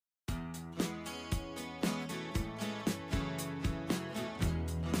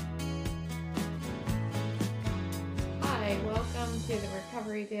to the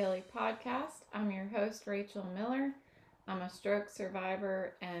Recovery Daily podcast. I'm your host, Rachel Miller. I'm a stroke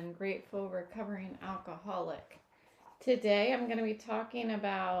survivor and grateful recovering alcoholic. Today, I'm going to be talking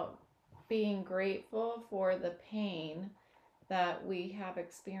about being grateful for the pain that we have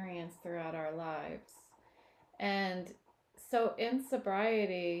experienced throughout our lives. And so, in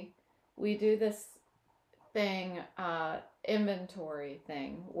sobriety, we do this thing, inventory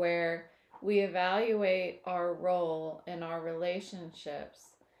thing, where we evaluate our role in our relationships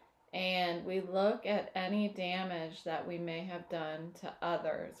and we look at any damage that we may have done to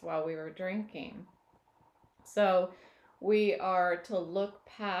others while we were drinking. So we are to look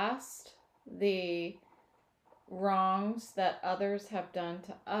past the wrongs that others have done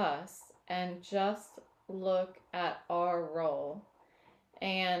to us and just look at our role.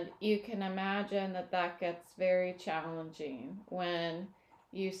 And you can imagine that that gets very challenging when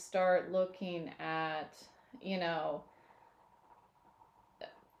you start looking at,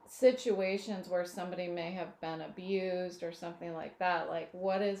 situations where somebody may have been abused or something like that. Like,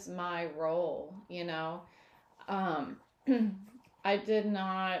 what is my role? I did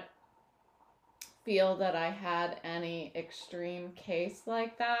not feel that I had any extreme case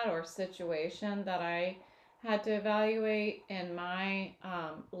like that or situation that I had to evaluate in my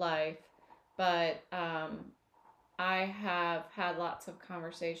life, but I have had lots of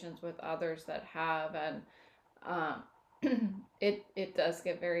conversations with others that have, and it does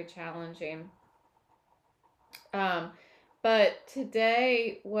get very challenging. But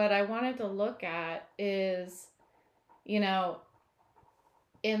today, what I wanted to look at is, in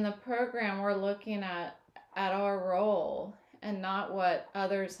the program, we're looking at our role and not what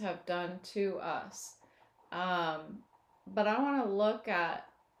others have done to us. But I want to look at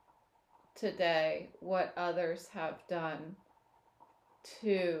today what others have done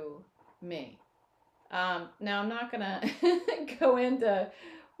to me. Now, I'm not going to go into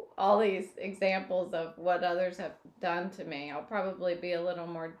all these examples of what others have done to me. I'll probably be a little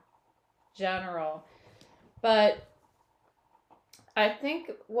more general. But I think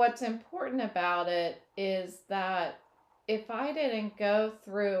what's important about it is that if I didn't go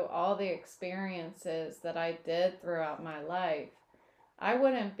through all the experiences that I did throughout my life, I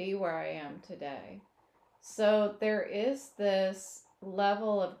wouldn't be where I am today. So there is this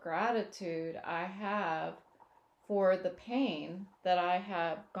level of gratitude I have for the pain that I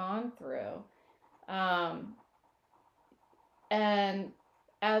have gone through. And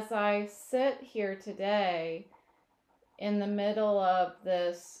as I sit here today in the middle of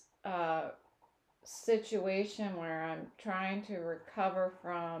this situation where I'm trying to recover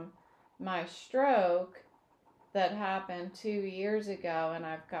from my stroke that happened 2 years ago, and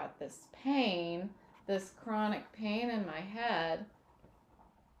I've got this pain, this chronic pain in my head,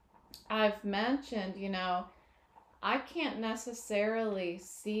 I've mentioned, I can't necessarily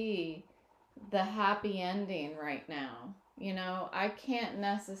see the happy ending right now. I can't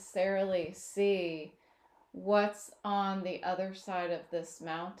necessarily see what's on the other side of this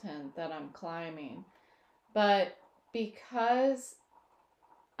mountain that I'm climbing. But because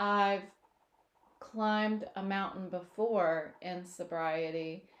I've climbed a mountain before in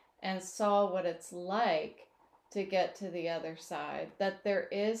sobriety and saw what it's like to get to the other side, that there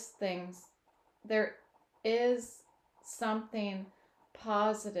is something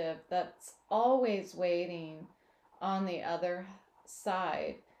positive that's always waiting on the other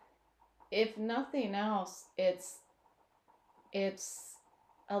side. If nothing else, it's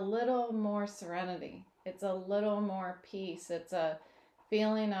a little more serenity. It's a little more peace. It's a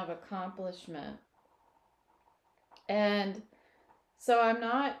feeling of accomplishment. And so I'm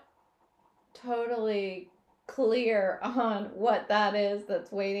not totally clear on what that is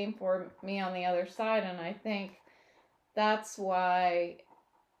that's waiting for me on the other side. And I think that's why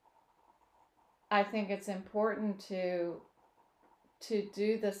I think it's important to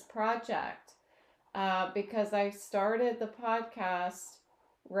do this project, because I started the podcast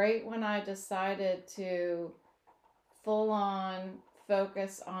right when I decided to full on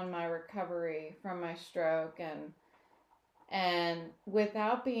focus on my recovery from my stroke, and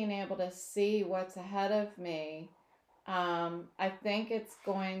without being able to see what's ahead of me, I think it's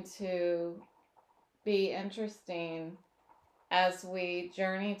going to be interesting as we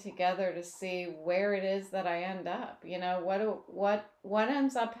journey together to see where it is that I end up. What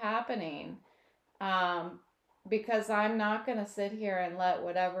ends up happening, because I'm not going to sit here and let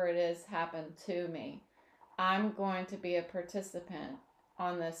whatever it is happen to me. I'm going to be a participant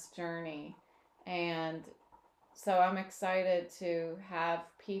on this journey, and so I'm excited to have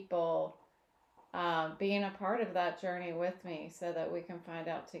people being a part of that journey with me so that we can find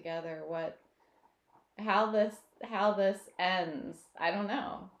out together how this how this ends. I don't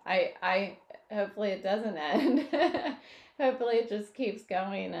know. I hopefully it doesn't end. Hopefully it just keeps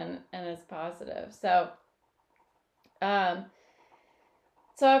going and is positive. Um,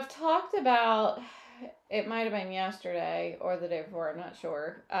 so I've talked about, it might have been yesterday or the day before, I'm not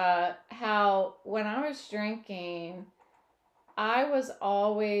sure, how when I was drinking, I was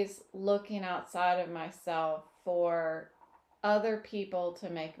always looking outside of myself for other people to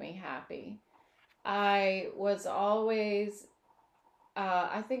make me happy. I was always,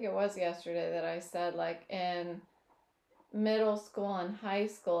 I think it was yesterday that I said, like in middle school and high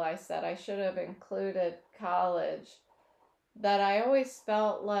school, I said I should have included college, that I always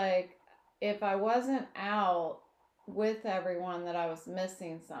felt like if I wasn't out with everyone, that I was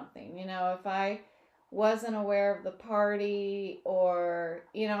missing something. If I wasn't aware of the party, or,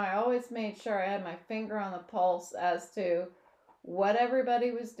 I always made sure I had my finger on the pulse as to what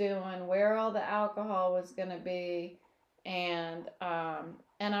everybody was doing, where all the alcohol was going to be, and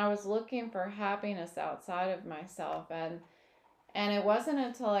I was looking for happiness outside of myself, and it wasn't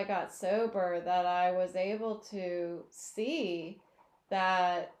until I got sober that I was able to see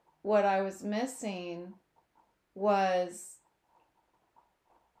that what I was missing was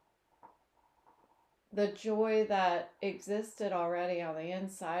the joy that existed already on the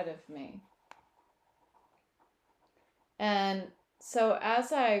inside of me. And so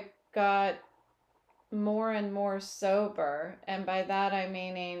as I got more and more sober, and by that I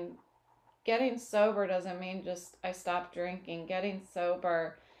meaning getting sober doesn't mean just I stopped drinking. Getting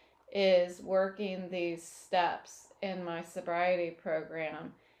sober is working these steps in my sobriety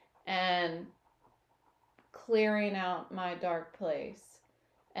program and clearing out my dark place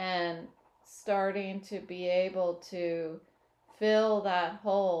and starting to be able to fill that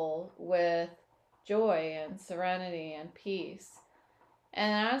hole with joy and serenity and peace.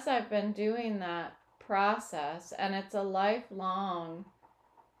 And as I've been doing that process, and it's a lifelong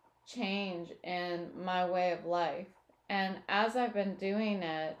change in my way of life, and as I've been doing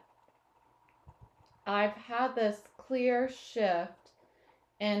it, I've had this clear shift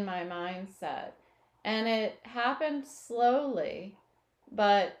in my mindset. And it happened slowly,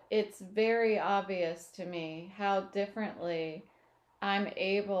 but it's very obvious to me how differently I'm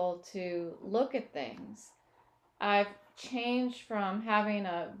able to look at things. I've changed from having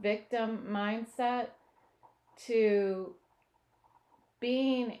a victim mindset to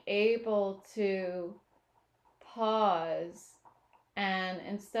being able to pause, and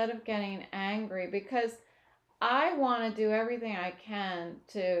instead of getting angry, because I want to do everything I can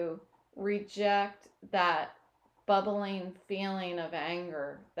to reject that bubbling feeling of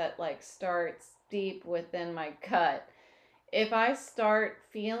anger that like starts deep within my gut. If I start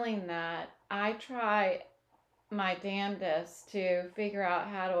feeling that, I try my damnedest to figure out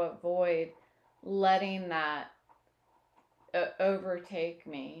how to avoid letting that overtake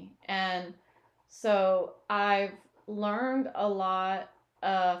me. And so I've learned a lot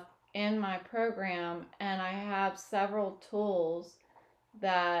in my program, and I have several tools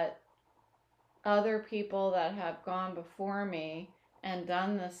that other people that have gone before me and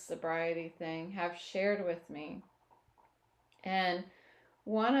done this sobriety thing have shared with me. And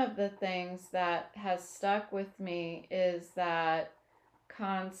one of the things that has stuck with me is that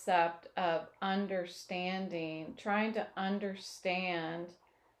concept of understanding, trying to understand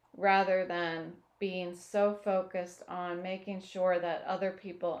rather than being so focused on making sure that other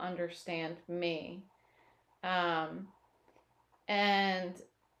people understand me. And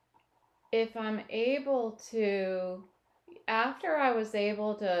if I'm able to, after I was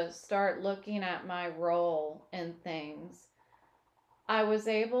able to start looking at my role in things, I was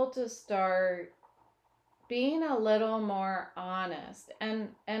able to start being a little more honest. And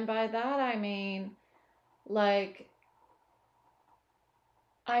by that I mean, like,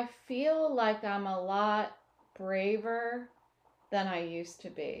 I feel like I'm a lot braver than I used to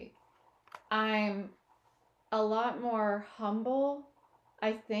be. I'm a lot more humble,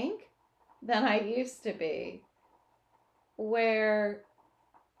 I think, than I used to be, where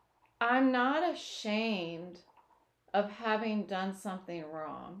I'm not ashamed of having done something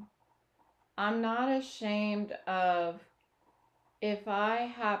wrong. I'm not ashamed of if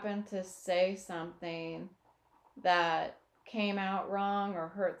I happen to say something that came out wrong or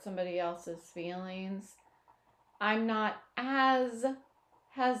hurt somebody else's feelings. I'm not as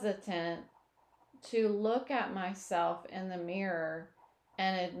hesitant to look at myself in the mirror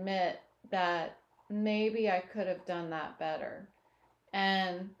and admit that maybe I could have done that better.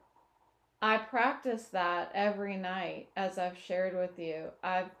 And I practice that every night, as I've shared with you.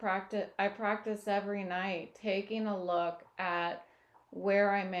 I practice every night taking a look at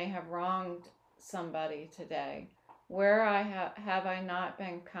where I may have wronged somebody today? Where have I not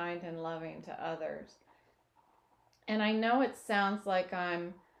been kind and loving to others? And I know it sounds like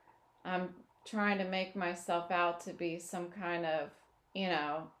I'm trying to make myself out to be some kind of, you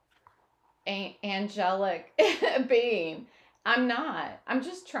know, angelic being. I'm not. I'm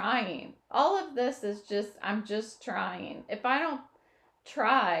just trying. All of this is just, I'm just trying. If I don't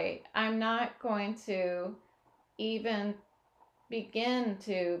try, I'm not going to even begin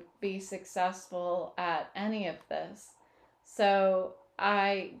to be successful at any of this. So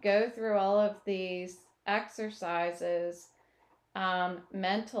I go through all of these exercises,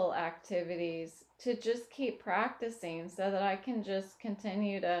 mental activities to just keep practicing so that I can just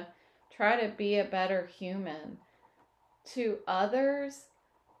continue to try to be a better human to others.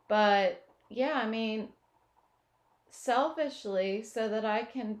 But yeah, I mean, selfishly, so that I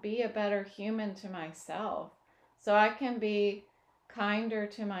can be a better human to myself, so I can be kinder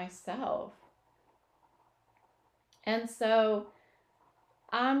to myself. And so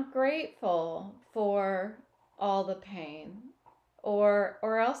I'm grateful for all the pain, or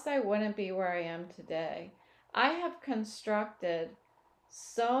else I wouldn't be where I am today. I have constructed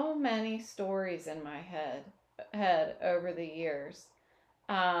so many stories in my head over the years,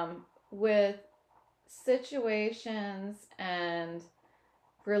 with situations and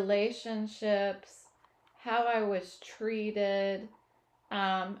relationships, how I was treated.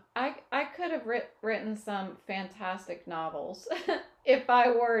 I could have written some fantastic novels if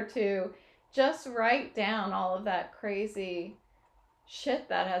I were to just write down all of that crazy shit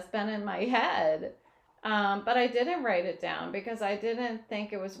that has been in my head. But I didn't write it down because I didn't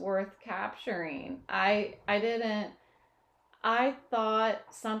think it was worth capturing. I thought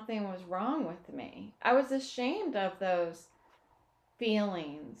something was wrong with me. I was ashamed of those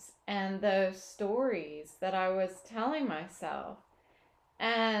feelings and those stories that I was telling myself.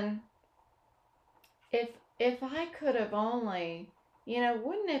 And if I could have only,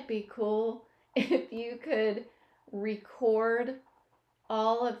 wouldn't it be cool if you could record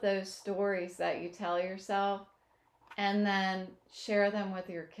all of those stories that you tell yourself and then share them with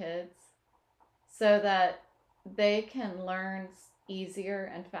your kids so that they can learn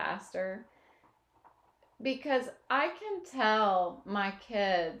easier and faster? Because I can tell my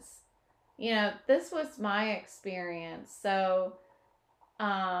kids, this was my experience. So,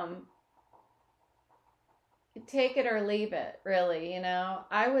 take it or leave it, really.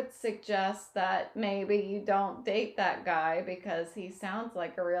 I would suggest that maybe you don't date that guy because he sounds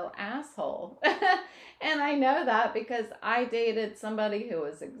like a real asshole. And I know that because I dated somebody who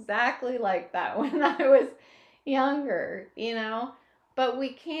was exactly like that when I was younger, but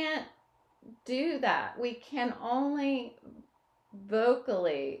we can't do that. We can only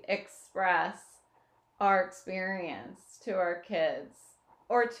vocally express our experience to our kids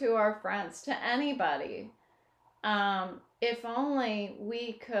or to our friends, to anybody. If only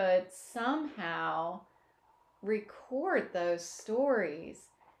we could somehow record those stories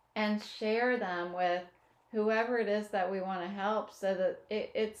and share them with whoever it is that we want to help, so that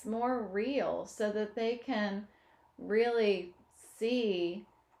it's more real, so that they can really see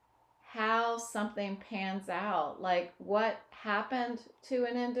how something pans out, like what happened to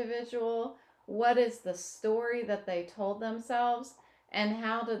an individual, what is the story that they told themselves, and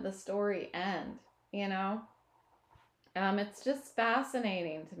how did the story end. It's just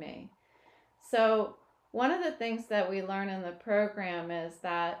fascinating to me. So one of the things that we learn in the program is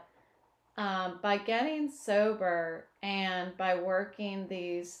that, by getting sober and by working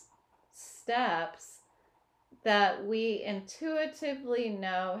these steps, that we intuitively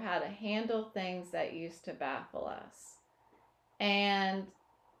know how to handle things that used to baffle us. And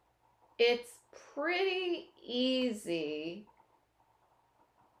it's pretty easy.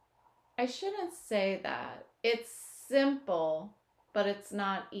 I shouldn't say that. It's simple, but it's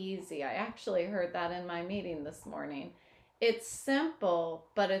not easy. I actually heard that in my meeting this morning. It's simple,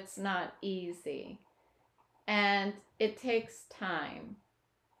 but it's not easy. And it takes time.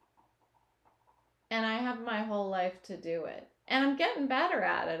 And I have my whole life to do it. And I'm getting better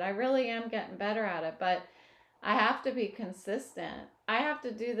at it. I really am getting better at it. But I have to be consistent. I have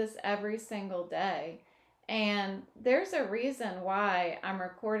to do this every single day. And there's a reason why I'm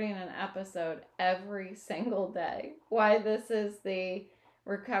recording an episode every single day. Why this is the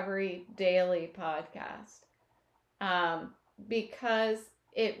Recovery Daily podcast. Because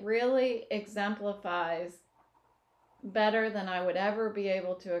it really exemplifies better than I would ever be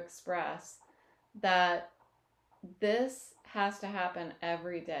able to express that this has to happen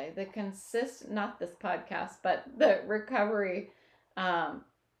every day. Not this podcast, but the recovery,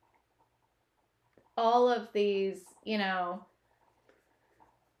 all of these,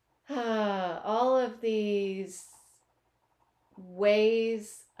 all of these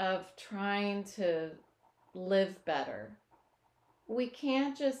ways of trying to live better. We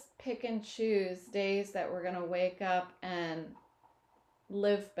can't just pick and choose days that we're going to wake up and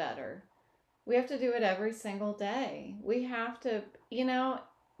live better. We have to do it every single day. We have to,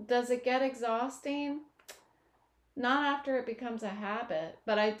 does it get exhausting? Not after it becomes a habit,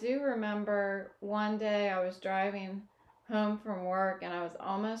 but I do remember one day I was driving home from work and I was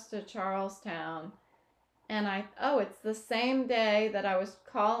almost to Charlestown, and it's the same day that I was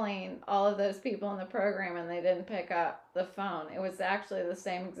calling all of those people in the program and they didn't pick up the phone. It was actually the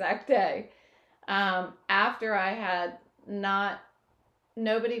same exact day. After I had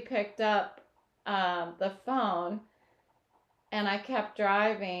nobody picked up the phone and I kept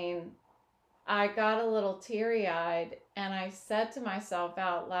driving, I got a little teary-eyed and I said to myself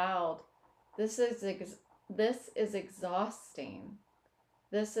out loud, this is exhausting.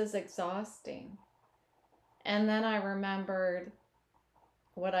 This is exhausting. And then I remembered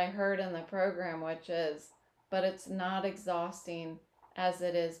what I heard in the program, which is, but it's not exhausting as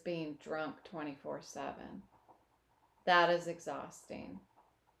it is being drunk 24/7. That is exhausting.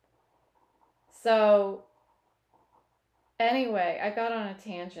 So anyway, I got on a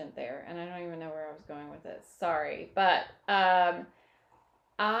tangent there and I don't even know where I was going with it. Sorry. But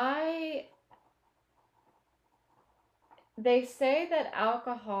they say that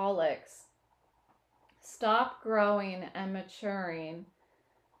alcoholics stop growing and maturing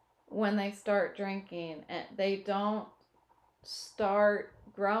when they start drinking, and they don't start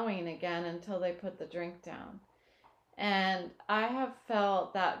growing again until they put the drink down. And I have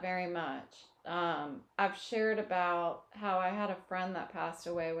felt that very much. I've shared about how I had a friend that passed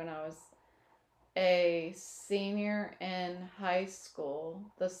away when I was a senior in high school.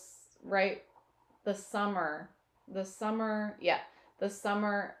 The summer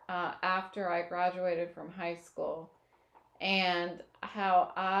after I graduated from high school, and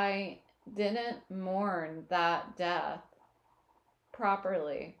how I didn't mourn that death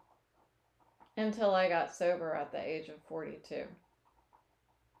properly until I got sober at the age of 42.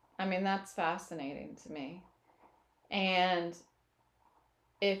 I mean, that's fascinating to me. And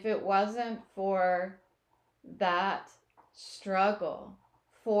if it wasn't for that struggle,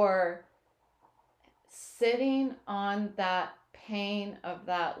 for sitting on that pain of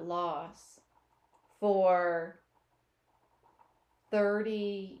that loss for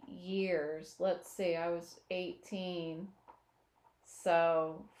 30 years, let's see, I was 18,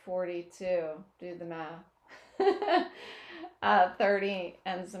 so 42, do the math. 30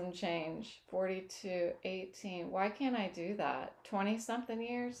 and some change, 42, 18. Why can't I do that? 20 something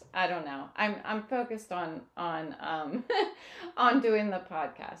years? I don't know. I'm focused on on doing the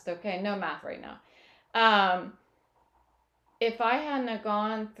podcast. Okay, no math right now. If I hadn't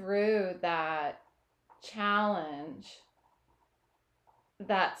gone through that challenge,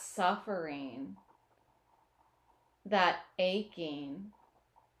 that suffering, that aching,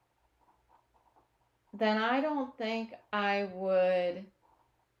 then I don't think I would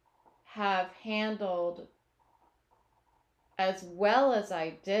have handled as well as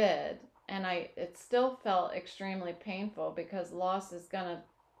I did. And it still felt extremely painful because loss is going to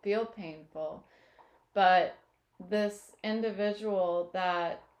feel painful. But this individual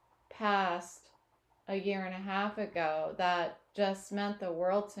that passed a year and a half ago, that just meant the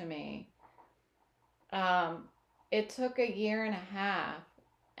world to me. It took a year and a half,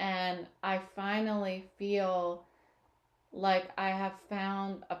 and I finally feel like I have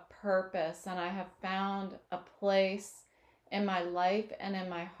found a purpose and I have found a place in my life and in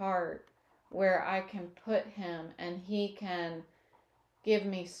my heart where I can put him and he can give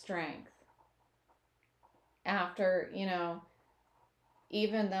me strength. After,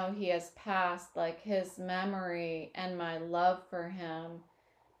 even though he has passed, like his memory and my love for him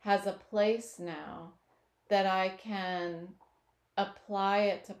has a place now that I can apply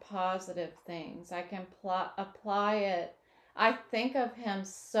it to positive things. I can apply it. I think of him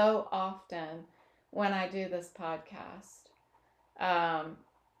so often when I do this podcast. And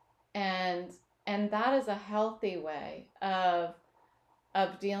that is a healthy way of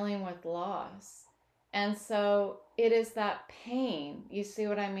dealing with loss. And so it is that pain. You see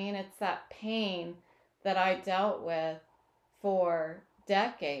what I mean? It's that pain that I dealt with for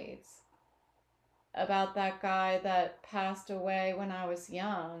decades, about that guy that passed away when I was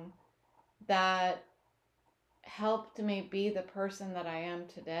young, that helped me be the person that I am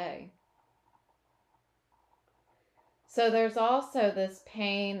today. So there's also this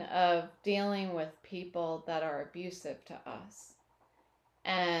pain of dealing with people that are abusive to us.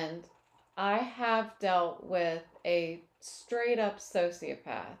 And I have dealt with a straight up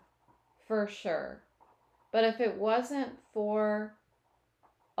sociopath. for sure. But if it wasn't for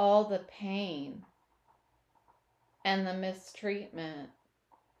all the pain and the mistreatment,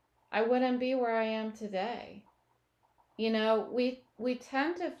 I wouldn't be where I am today. We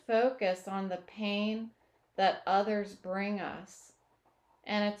tend to focus on the pain that others bring us,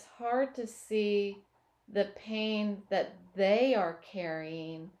 and it's hard to see the pain that they are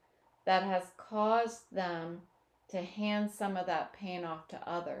carrying that has caused them to hand some of that pain off to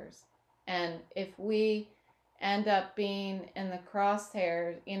others. And if we end up being in the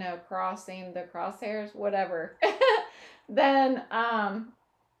crosshairs, crossing the crosshairs, whatever, then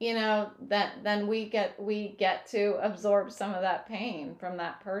then we get to absorb some of that pain from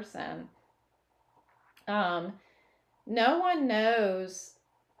that person. No one knows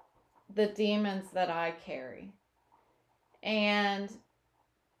the demons that I carry, and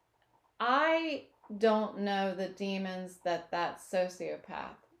I don't know the demons that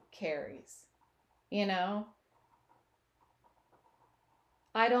sociopath carries.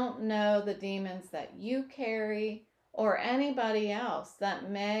 I don't know the demons that you carry or anybody else that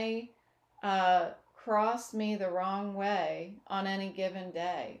may cross me the wrong way on any given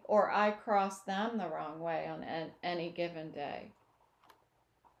day, or I cross them the wrong way on any given day.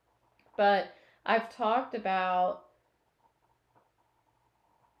 But I've talked about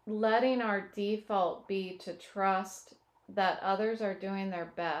letting our default be to trust that others are doing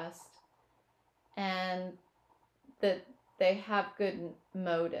their best and that they have good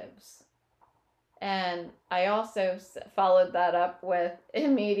motives. And I also followed that up with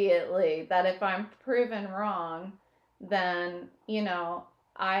immediately that if I'm proven wrong, then,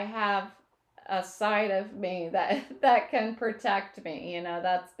 I have a side of me that can protect me.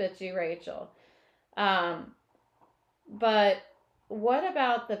 That's bitchy Rachel. But what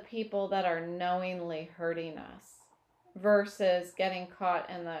about the people that are knowingly hurting us versus getting caught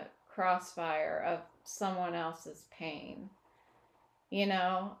in the crossfire of someone else's pain?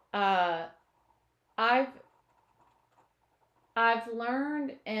 I've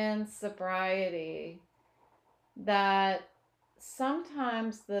learned in sobriety that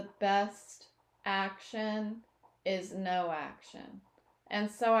sometimes the best action is no action.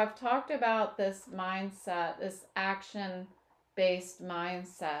 And so I've talked about this mindset, this action-based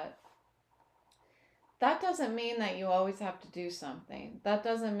mindset. That doesn't mean that you always have to do something. That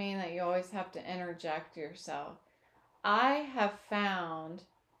doesn't mean that you always have to interject yourself. I have found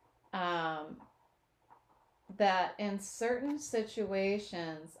that in certain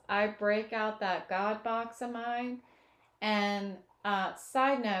situations, I break out that God box of mine. And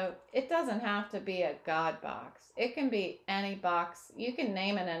side note, it doesn't have to be a God box. It can be any box. You can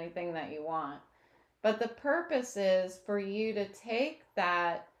name it anything that you want. But the purpose is for you to take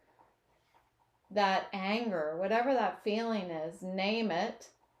that anger, whatever that feeling is, name it,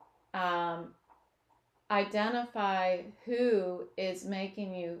 identify who is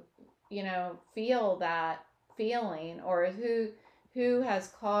making you, feel that feeling, or who has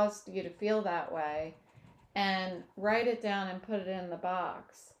caused you to feel that way, and write it down and put it in the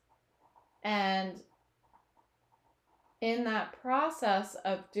box. And in that process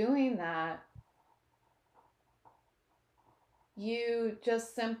of doing that, you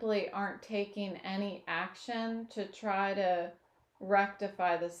just simply aren't taking any action to try to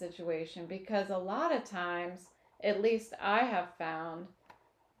rectify the situation, because a lot of times, at least I have found,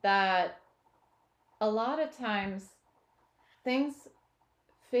 that a lot of times things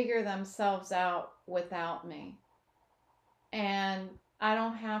figure themselves out without me, and I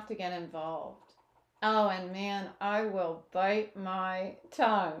don't have to get involved. Oh, and man, I will bite my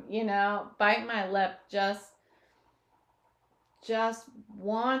tongue, bite my lip, just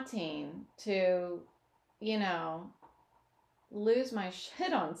wanting to, lose my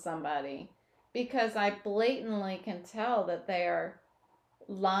shit on somebody, because I blatantly can tell that they are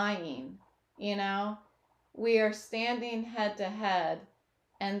lying. We are standing head to head,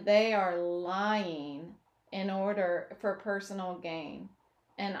 and they are lying in order for personal gain,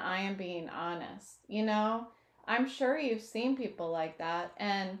 and I am being honest. I'm sure you've seen people like that,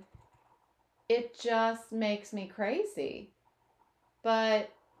 and it just makes me crazy.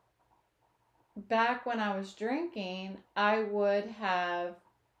 But back when I was drinking, I would have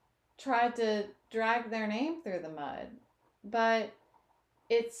tried to drag their name through the mud. But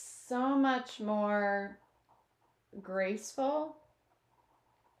it's so much more graceful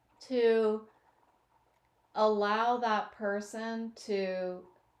to allow that person to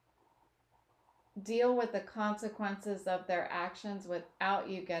deal with the consequences of their actions without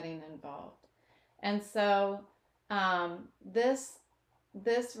you getting involved. And so this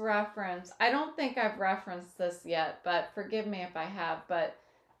reference, I don't think I've referenced this yet, but forgive me if I have, but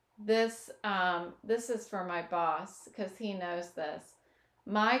this is for my boss because he knows this.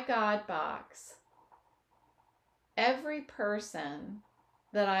 My God box, every person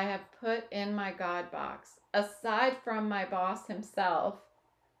that I have put in my God box, aside from my boss himself,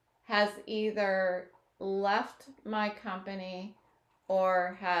 has either left my company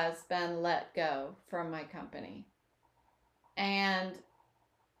or has been let go from my company. And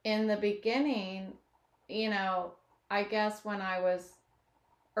in the beginning, I guess when I was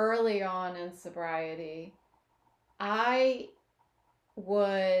early on in sobriety, I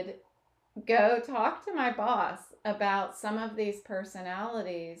would go talk to my boss about some of these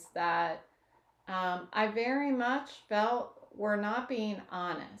personalities that I very much felt were not being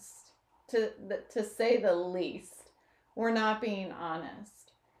honest, to say the least. Were not being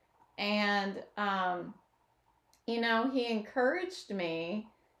honest. And, he encouraged me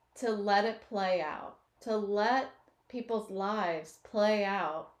to let it play out, to let people's lives play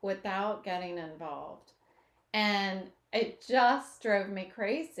out without getting involved. And it just drove me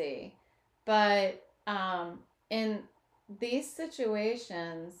crazy. But in these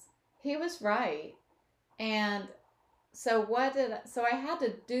situations, he was right. And so I had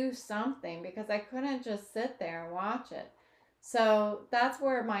to do something because I couldn't just sit there and watch it. So that's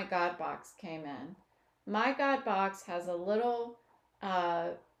where my God box came in. My God box has a little uh,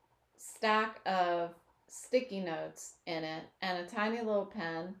 stack of sticky notes in it and a tiny little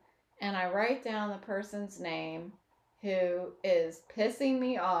pen, and I write down the person's name who is pissing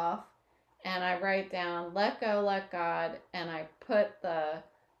me off, and I write down let go, let God, and I put the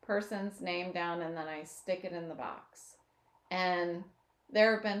person's name down and then I stick it in the box. And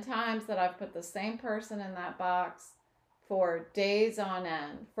there have been times that I've put the same person in that box for days on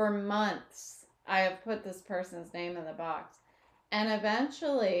end, for months. I have put this person's name in the box. And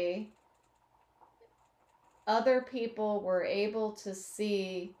eventually, other people were able to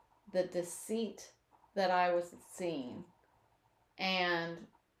see the deceit that I was seeing. And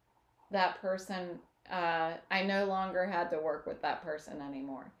that person, I no longer had to work with that person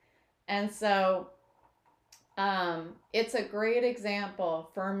anymore. And so it's a great example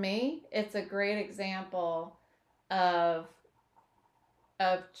for me. It's a great example of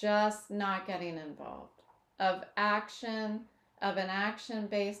just not getting involved, of an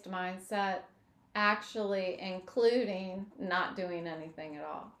action-based mindset, actually including not doing anything at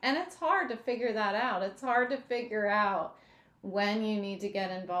all. And it's hard to figure that out. It's hard to figure out when you need to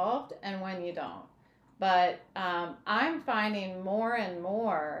get involved and when you don't. But I'm finding more and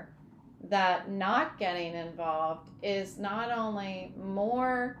more that not getting involved is not only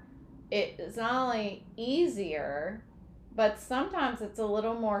easier, but sometimes it's a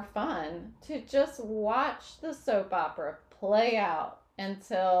little more fun to just watch the soap opera play out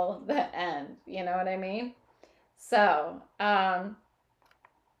until the end. You know what I mean? So,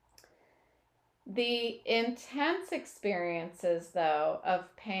 the intense experiences, though,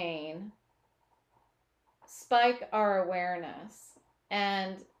 of pain spike our awareness,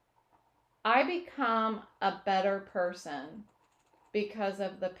 and I become a better person because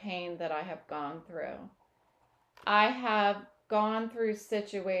of the pain that I have gone through. I have gone through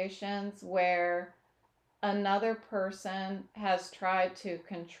situations where another person has tried to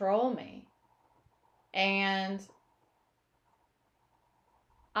control me, and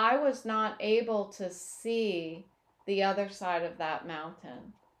I was not able to see the other side of that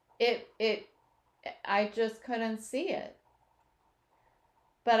mountain. I just couldn't see it.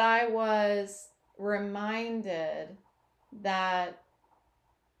 But I was reminded that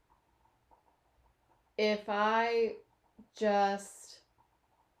if I just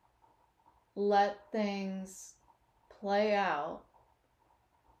let things play out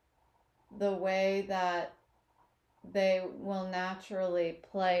the way that they will naturally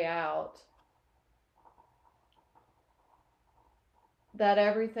play out, that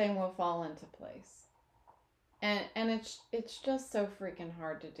everything will fall into place. And it's just so freaking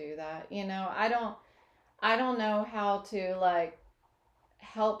hard to do that. I don't know how to like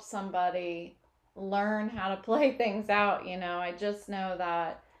help somebody learn how to play things out. I just know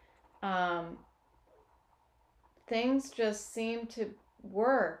that things just seem to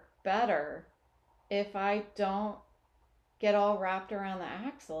work better if I don't get all wrapped around the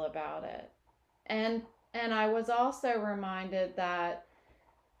axle about it. And I was also reminded that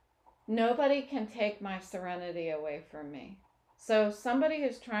nobody can take my serenity away from me. So somebody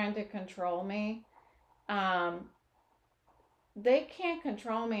who's trying to control me, they can't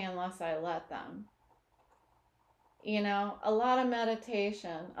control me unless I let them. A lot of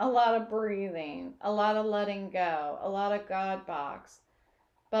meditation, a lot of breathing, a lot of letting go, a lot of God box.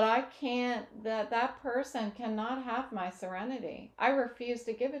 But I can't, that person cannot have my serenity. I refuse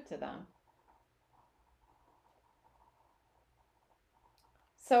to give it to them.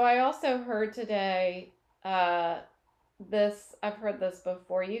 So I also heard today, I've heard this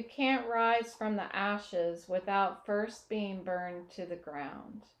before. You can't rise from the ashes without first being burned to the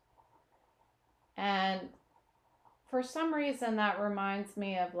ground. And for some reason, that reminds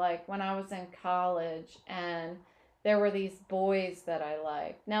me of like when I was in college and there were these boys that I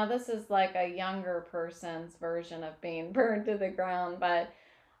liked. Now, this is like a younger person's version of being burned to the ground, but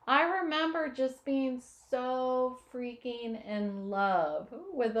I remember just being so freaking in love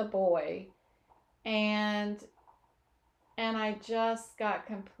with a boy, and I just got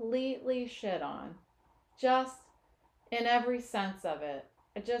completely shit on. Just in every sense of it.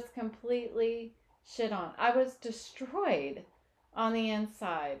 I just completely shit on. I was destroyed on the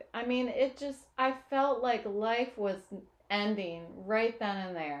inside. I mean, I felt like life was ending right then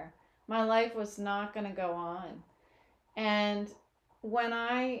and there. My life was not going to go on. And when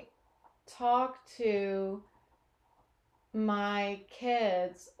I talk to my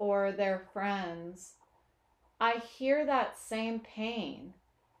kids or their friends, I hear that same pain.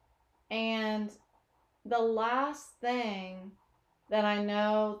 And the last thing that I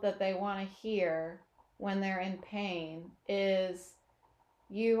know that they want to hear when they're in pain is,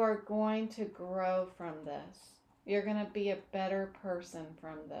 you are going to grow from this. You're going to be a better person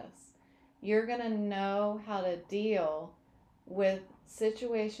from this. You're going to know how to deal with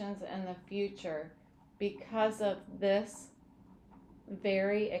situations in the future because of this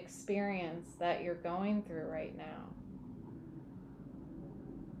very experience that you're going through right now.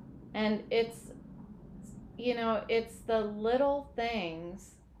 And it's the little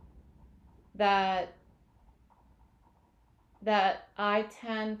things that I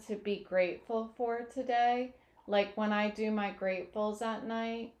tend to be grateful for today. Like when I do my gratefuls at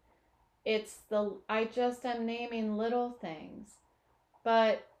night, I just am naming little things.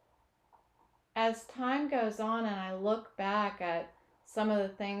 But as time goes on and I look back at some of the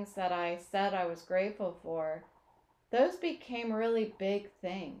things that I said I was grateful for, those became really big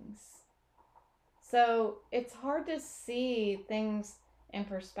things. So it's hard to see things in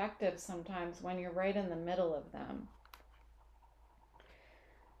perspective sometimes when you're right in the middle of them.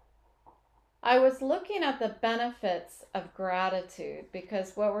 I was looking at the benefits of gratitude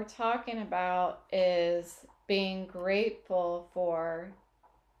because what we're talking about is being grateful for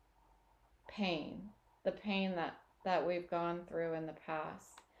pain, the pain that we've gone through in the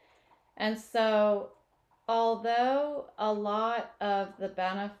past. And so, although a lot of the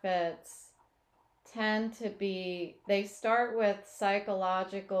benefits they start with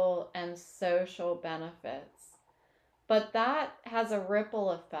psychological and social benefits, but that has a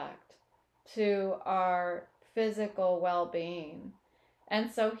ripple effect to our physical well-being.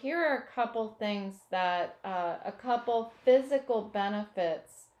 And so here are a couple things a couple physical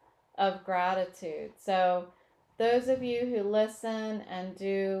benefits of gratitude. So those of you who listen and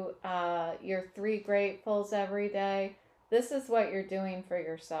do your 3 gratefuls every day, this is what you're doing for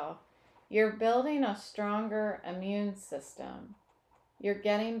yourself. You're building a stronger immune system. You're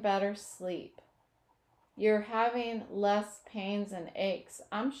getting better sleep. You're having less pains and aches.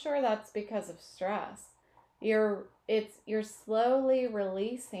 I'm sure that's because of stress. You're slowly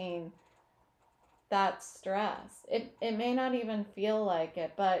releasing that stress. It may not even feel like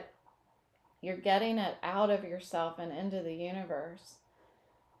it, but you're getting it out of yourself and into the universe.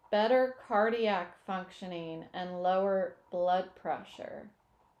 Better cardiac functioning and lower blood pressure.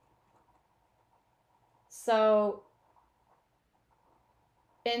 So,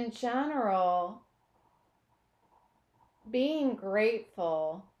 in general, being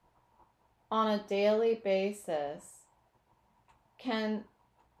grateful on a daily basis can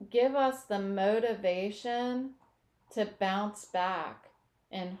give us the motivation to bounce back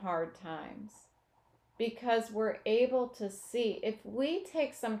in hard times, because we're able to see, if we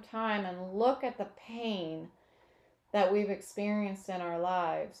take some time and look at the pain that we've experienced in our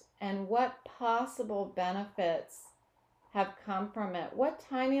lives and what possible benefits have come from it. What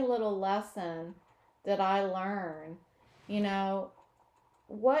tiny little lesson did I learn?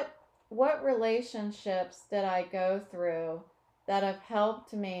 What relationships did I go through that have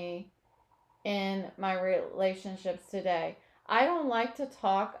helped me in my relationships today? I don't like to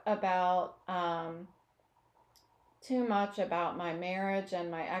talk about too much about my marriage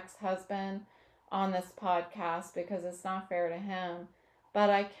and my ex-husband on this podcast because it's not fair to him. But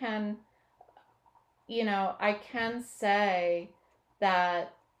I can say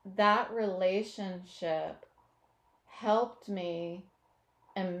that relationship helped me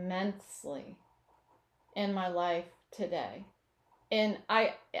immensely in my life today. and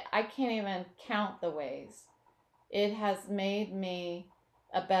I can't even count the ways it has made me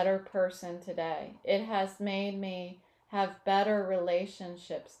a better person today. It has made me have better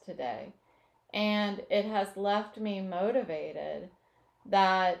relationships today. And it has left me motivated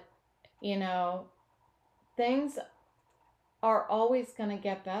that, you know, things are always going to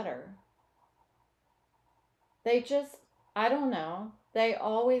get better. They just, I don't know, they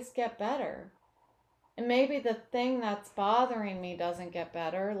always get better. And maybe the thing that's bothering me doesn't get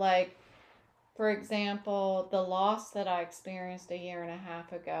better. Like, for example, the loss that I experienced a year and a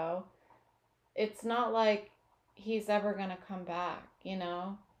half ago, it's not like he's ever going to come back, you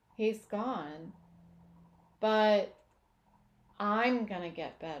know? He's gone. But I'm going to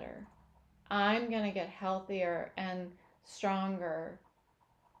get better. I'm going to get healthier and stronger.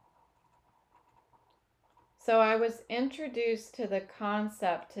 So I was introduced to the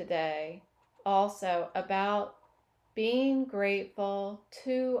concept today also about being grateful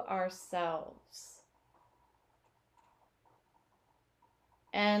to ourselves,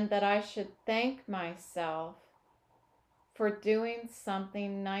 and that I should thank myself for doing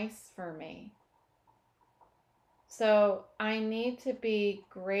something nice for me. So I need to be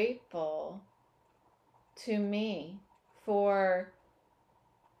grateful to me for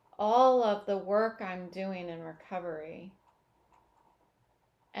all of the work I'm doing in recovery,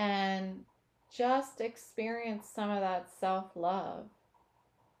 and just experience some of that self-love.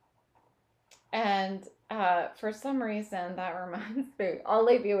 And for some reason, that reminds me, I'll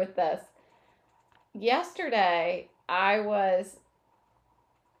leave you with this. Yesterday, I was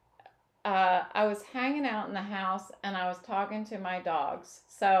hanging out in the house and I was talking to my dogs.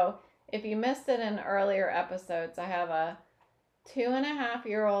 So if you missed it in earlier episodes, I have a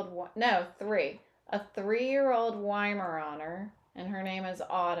 2.5-year-old, no, 3-year-old Weimaraner, and her name is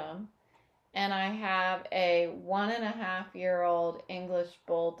Autumn. And I have a 1.5-year-old English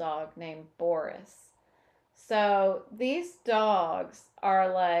Bulldog named Boris. So these dogs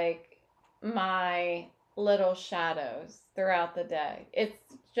are like my little shadows throughout the day. It's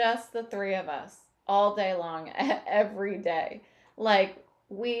just the three of us all day long, every day. Like,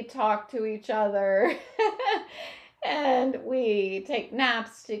 we talk to each other and we take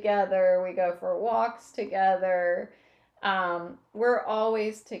naps together, we go for walks together. We're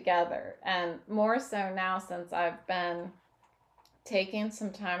always together, and more so now since I've been taking some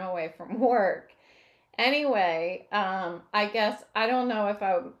time away from work. Anyway, I guess I don't know if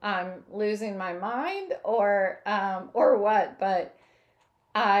I'm losing my mind or what, but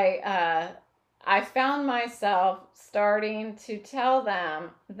I found myself starting to tell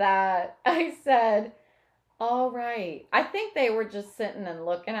them that I said, all right. I think they were just sitting and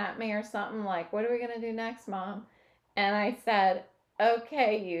looking at me or something like, what are we going to do next, Mom? And I said,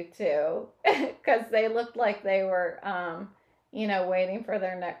 okay, you two, because they looked like they were, waiting for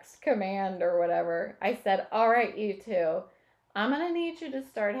their next command or whatever. I said, all right, you two, I'm going to need you to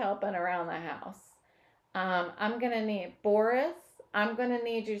start helping around the house. I'm going to need Boris. I'm going to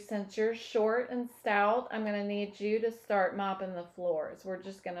need you, since you're short and stout, I'm going to need you to start mopping the floors. We're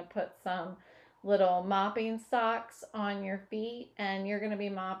just going to put some little mopping socks on your feet, and you're going to be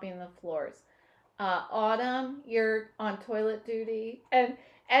mopping the floors. Autumn, you're on toilet duty. And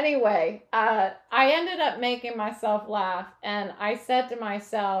anyway, I ended up making myself laugh, and I said to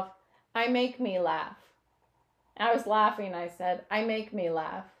myself, I make me laugh. I was laughing. I said, I make me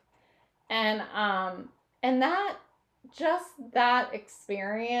laugh. And that, just that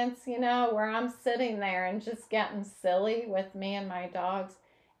experience, where I'm sitting there and just getting silly with me and my dogs,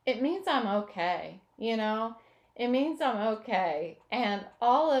 it means I'm okay. It means I'm okay. And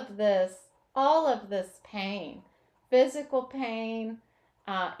all of this pain, physical pain,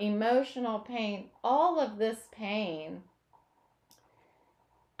 emotional pain, all of this pain,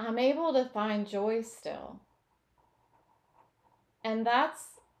 I'm able to find joy still. And that's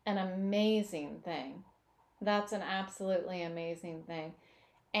an amazing thing. That's an absolutely amazing thing.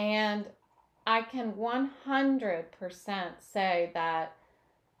 And I can 100% say that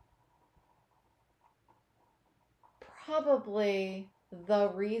probably the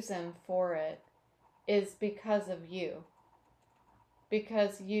reason for it is because of you.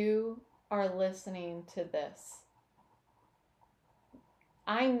 Because you are listening to this.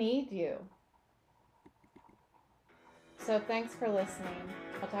 I need you. So thanks for listening.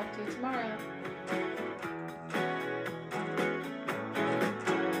 I'll talk to you tomorrow.